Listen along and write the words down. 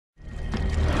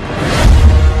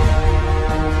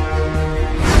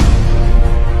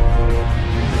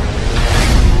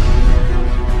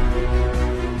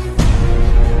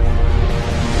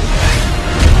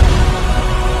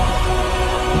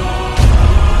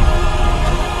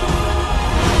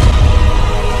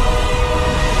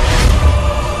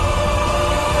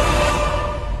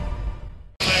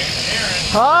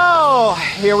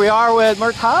here we are with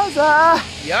Murtaza.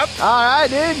 Yep. All right,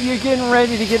 dude, you getting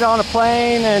ready to get on a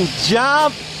plane and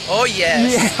jump? Oh,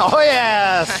 yes. Yeah. Oh,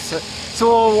 yes.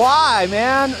 So why,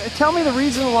 man? Tell me the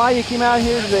reason why you came out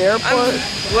here to the airport.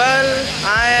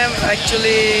 I am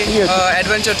actually an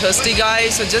adventure thirsty guy,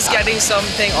 so just getting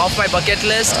something off my bucket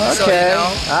list. Okay. So, you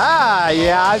know. Ah,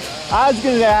 yeah. I was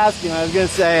going to ask you. I was going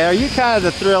to say, are you kind of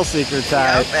the thrill seeker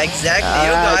type? Yep, exactly.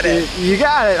 You got it. You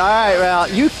got it. All right. Well,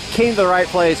 you came to the right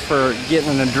place for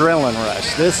getting an adrenaline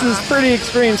rush. This is pretty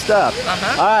extreme stuff.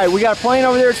 All right. We got a plane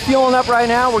over there. It's fueling up right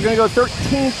now. We're going to go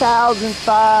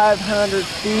 13,500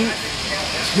 feet.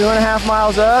 2.5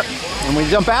 miles up, and we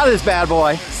jump out of this bad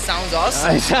boy. Sounds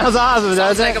awesome. It sounds awesome,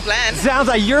 doesn't it? Sounds like a plan. Sounds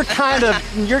like your kind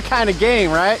of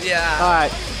game, right? Yeah. All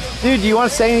right, dude. Do you want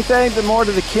to say anything more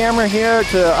to the camera here,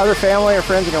 to other family or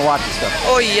friends who are watching stuff?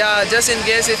 Oh yeah, just in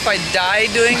case if I die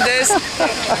doing this,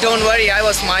 don't worry, I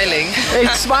was smiling. Hey,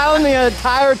 smiling the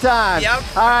entire time. Yep.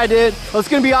 All right, dude. Well, it's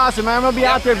gonna be awesome. I'm gonna be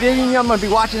out there videoing you. I'm gonna be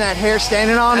watching that hair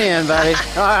standing on end, buddy.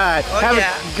 All right. Oh, Have a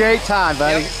great time,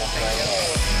 buddy. Yep.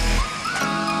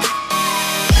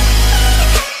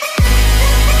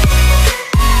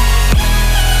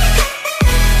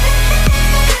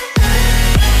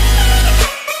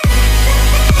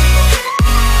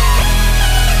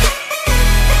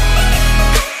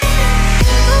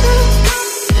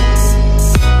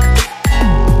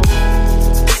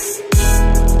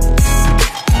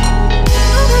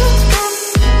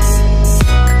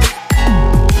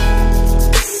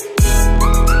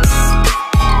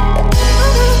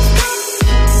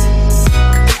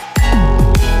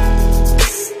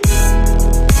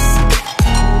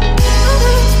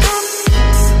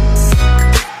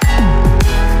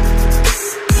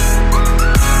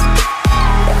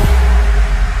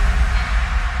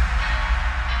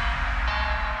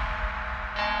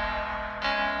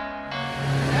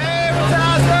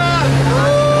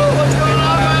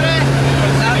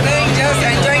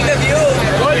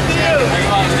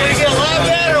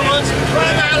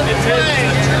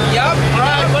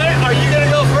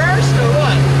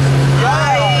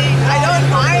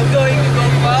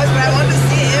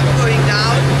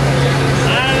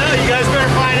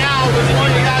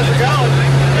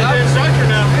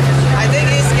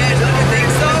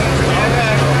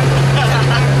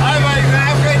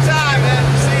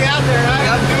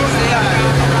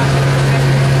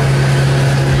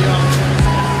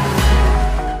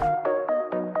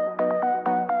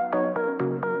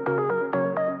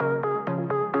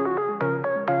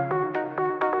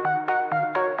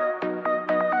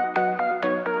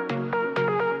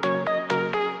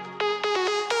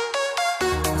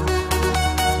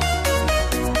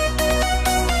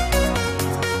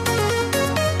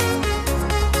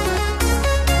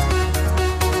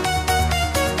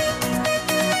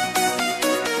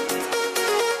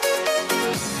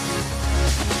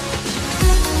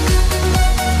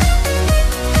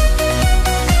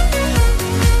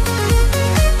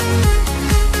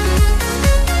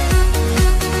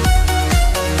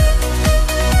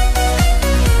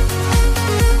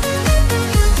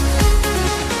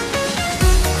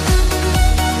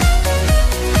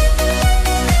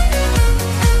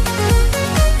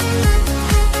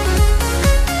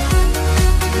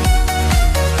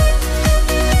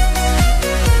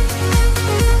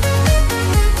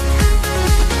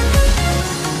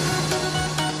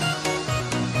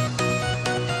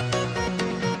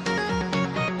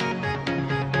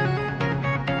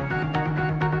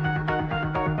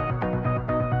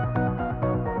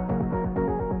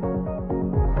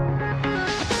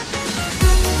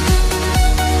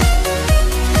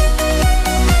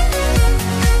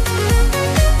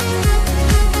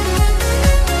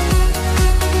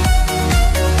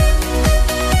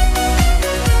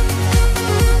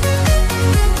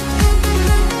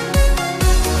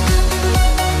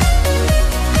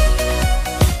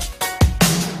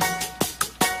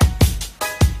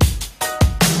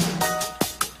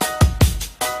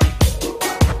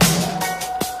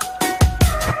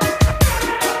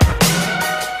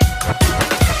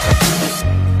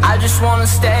 Wanna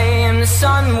stay in the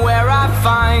sun where I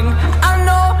find I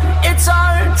know it's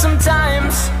hard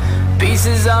sometimes.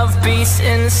 Pieces of peace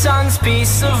in the sun's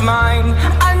peace of mind.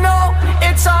 I know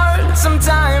it's hard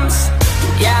sometimes.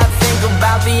 Yeah, I think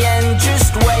about the end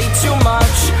just way too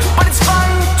much, but it's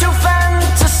fun to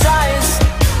fantasize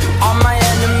on my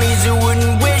enemies who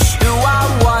wouldn't wish who I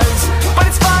was. But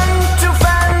it's fun to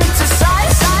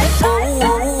fantasize. Oh,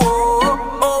 oh,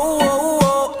 oh, oh, oh,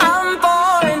 oh, I'm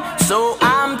falling, so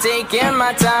I'm taking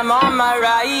my time on my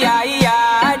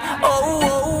ride. Oh,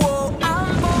 oh, oh,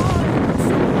 I'm falling,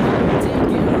 so I'm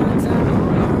taking my time on my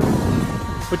ride.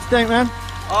 What you think, man?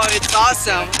 Oh, it's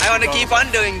awesome. I want to keep on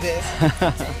doing this.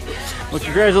 Well,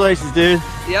 congratulations, dude.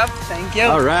 Yep, thank you.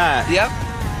 All right. Yep.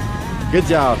 Good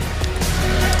job.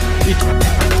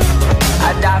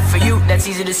 I die for you, that's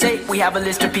easy to say. We have a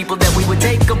list of people that we would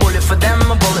take. A bullet for them,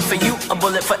 a bullet for you, a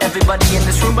bullet for everybody in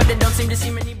this room, but they don't seem to see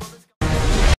many.